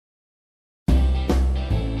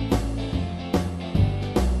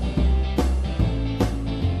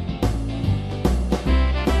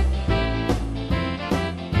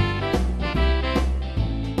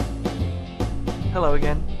Hello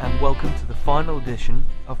again and welcome to the final edition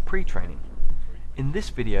of pre-training. In this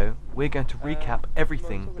video we're going to recap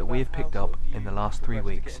everything that we have picked up in the last 3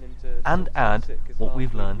 weeks and add what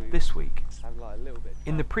we've learned this week.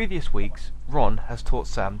 In the previous weeks, Ron has taught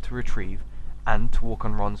Sam to retrieve and to walk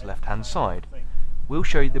on Ron's left hand side. We'll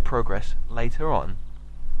show you the progress later on.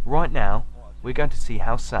 Right now we're going to see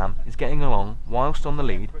how Sam is getting along whilst on the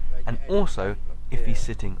lead and also if he's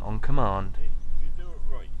sitting on command.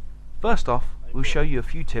 First off, we'll show you a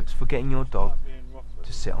few tips for getting your dog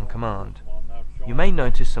to sit on command. You may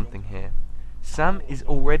notice something here. Sam is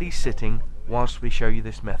already sitting whilst we show you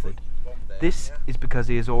this method. This is because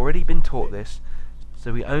he has already been taught this,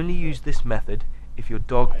 so we only use this method if your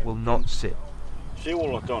dog will not sit. See,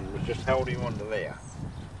 all I've done was just held him under there,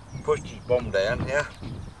 pushed his bum down here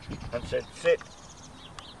and said sit,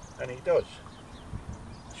 and he does.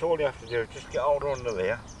 So all you have to do is just get hold under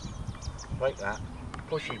there, like that,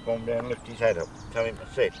 push his bum down, lift his head up, tell him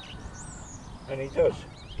to sit, and he does.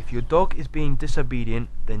 If your dog is being disobedient,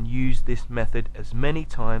 then use this method as many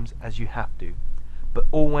times as you have to, but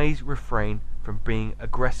always refrain from being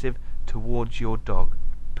aggressive towards your dog.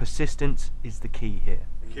 Persistence is the key here.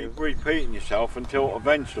 Keep repeating yourself until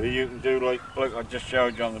eventually you can do like I just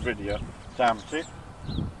showed you on the video. Sam, sit.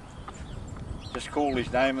 Just call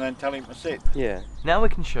his name and then tell him to sit. Yeah. Now we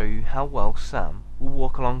can show you how well Sam will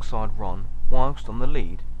walk alongside Ron whilst on the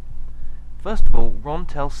lead. First of all, Ron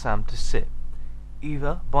tells Sam to sit,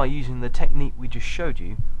 either by using the technique we just showed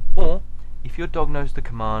you, or if your dog knows the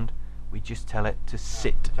command, we just tell it to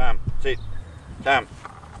sit. Sam, sit. Sam,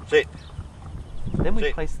 sit. Then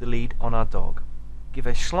we place the lead on our dog, give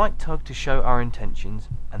a slight tug to show our intentions,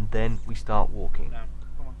 and then we start walking.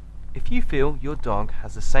 If you feel your dog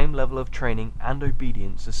has the same level of training and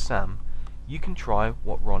obedience as Sam, you can try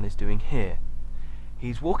what Ron is doing here.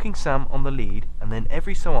 He's walking Sam on the lead, and then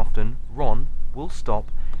every so often Ron will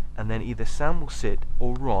stop, and then either Sam will sit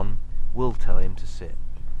or Ron will tell him to sit,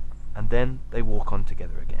 and then they walk on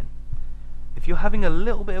together again. If you're having a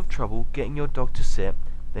little bit of trouble getting your dog to sit,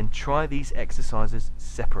 then try these exercises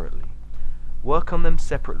separately. Work on them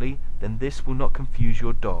separately, then this will not confuse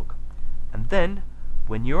your dog. And then,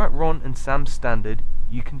 when you're at Ron and Sam's standard,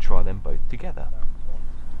 you can try them both together.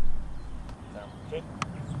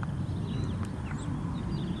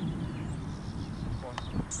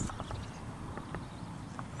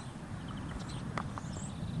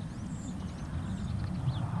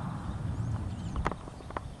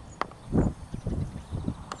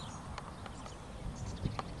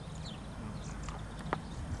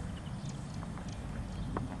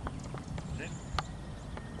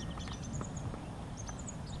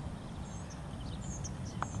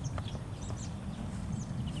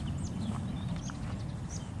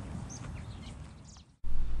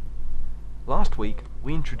 Last week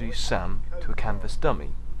we introduced Sam to a canvas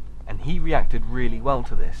dummy, and he reacted really well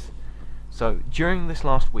to this. So during this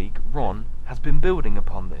last week, Ron has been building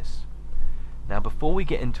upon this. Now before we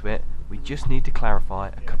get into it, we just need to clarify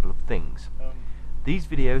a couple of things. These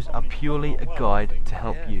videos are purely a guide to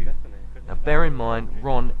help you. Now bear in mind,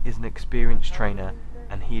 Ron is an experienced trainer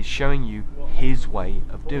and he is showing you his way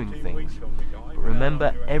of doing things. But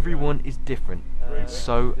remember, everyone is different, and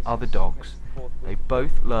so are the dogs. They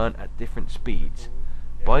both learn at different speeds.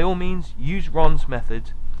 By all means, use Ron's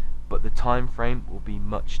method, but the time frame will be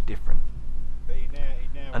much different.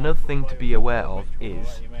 Another thing to be aware of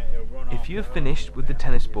is, if you have finished with the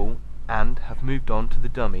tennis ball and have moved on to the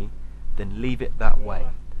dummy, then leave it that way.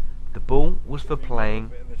 The ball was for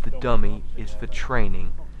playing, the dummy is for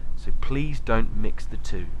training, so please don't mix the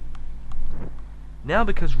two. Now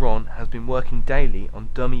because Ron has been working daily on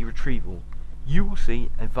dummy retrieval, you will see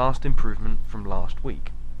a vast improvement from last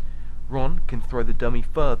week. Ron can throw the dummy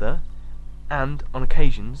further, and on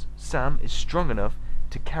occasions Sam is strong enough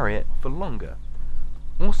to carry it for longer.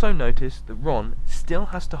 Also notice that Ron still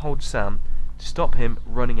has to hold Sam to stop him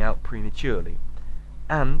running out prematurely,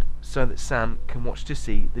 and so that Sam can watch to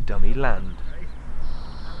see the dummy land.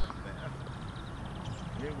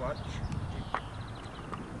 You watch.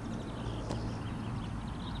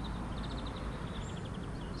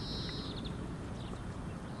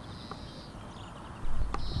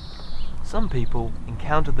 Some people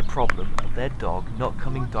encounter the problem of their dog not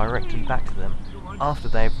coming directly back to them after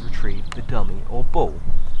they have retrieved the dummy or ball.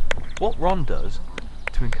 What Ron does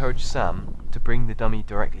to encourage Sam to bring the dummy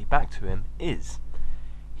directly back to him is,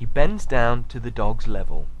 he bends down to the dog's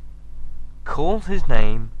level, calls his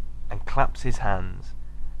name and claps his hands,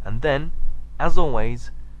 and then, as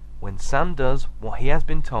always, when Sam does what he has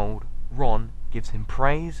been told, Ron gives him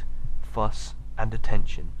praise, fuss and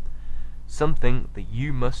attention. Something that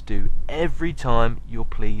you must do every time you're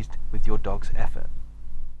pleased with your dog's effort.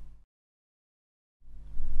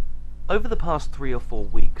 Over the past 3 or 4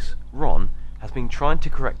 weeks, Ron has been trying to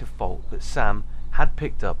correct a fault that Sam had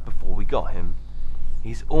picked up before we got him.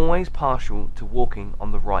 He's always partial to walking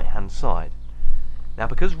on the right hand side. Now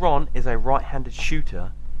because Ron is a right-handed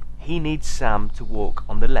shooter, he needs Sam to walk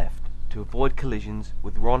on the left to avoid collisions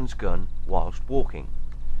with Ron's gun whilst walking.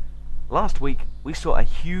 Last week we saw a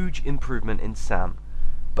huge improvement in Sam,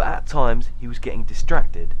 but at times he was getting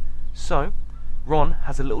distracted, so Ron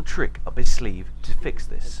has a little trick up his sleeve to fix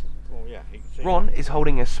this. Ron is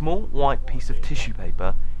holding a small white piece of tissue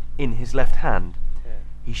paper in his left hand.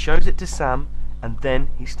 He shows it to Sam and then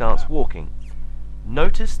he starts walking.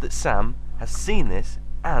 Notice that Sam has seen this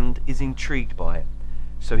and is intrigued by it,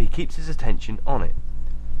 so he keeps his attention on it.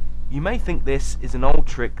 You may think this is an old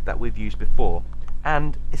trick that we've used before,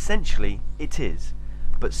 and essentially it is,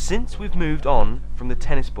 but since we've moved on from the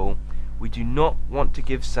tennis ball, we do not want to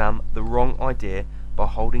give Sam the wrong idea by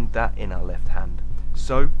holding that in our left hand,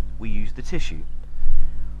 so we use the tissue.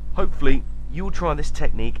 Hopefully you will try this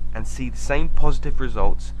technique and see the same positive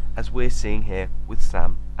results as we're seeing here with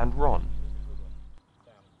Sam and Ron.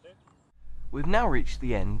 We've now reached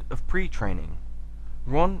the end of pre-training.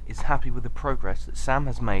 Ron is happy with the progress that Sam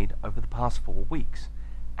has made over the past 4 weeks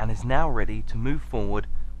and is now ready to move forward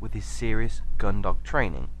with his serious Gundog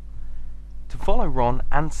training. To follow Ron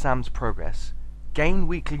and Sam's progress, gain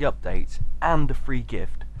weekly updates and a free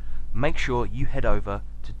gift, make sure you head over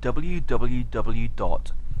to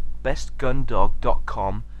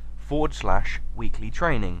www.bestgundog.com/weekly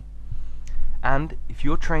training. And if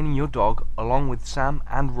you're training your dog along with Sam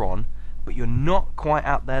and Ron, but you're not quite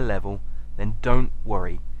at their level, then don't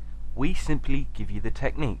worry. We simply give you the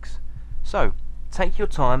techniques. So, take your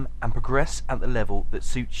time and progress at the level that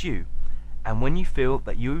suits you. And when you feel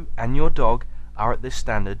that you and your dog are at this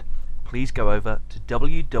standard, please go over to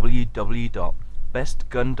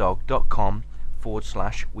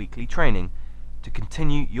www.bestgundog.com/weekly training to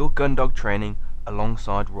continue your Gundog training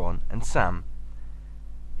alongside Ron and Sam.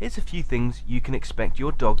 Here's a few things you can expect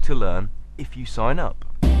your dog to learn if you sign up.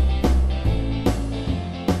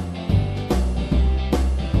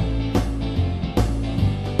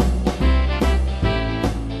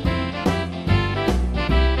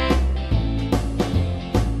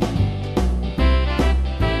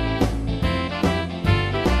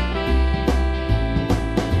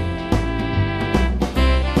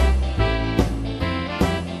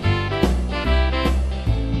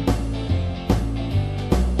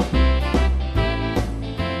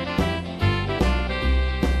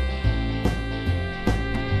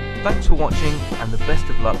 Thanks for watching and the best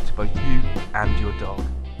of luck to both you and your dog.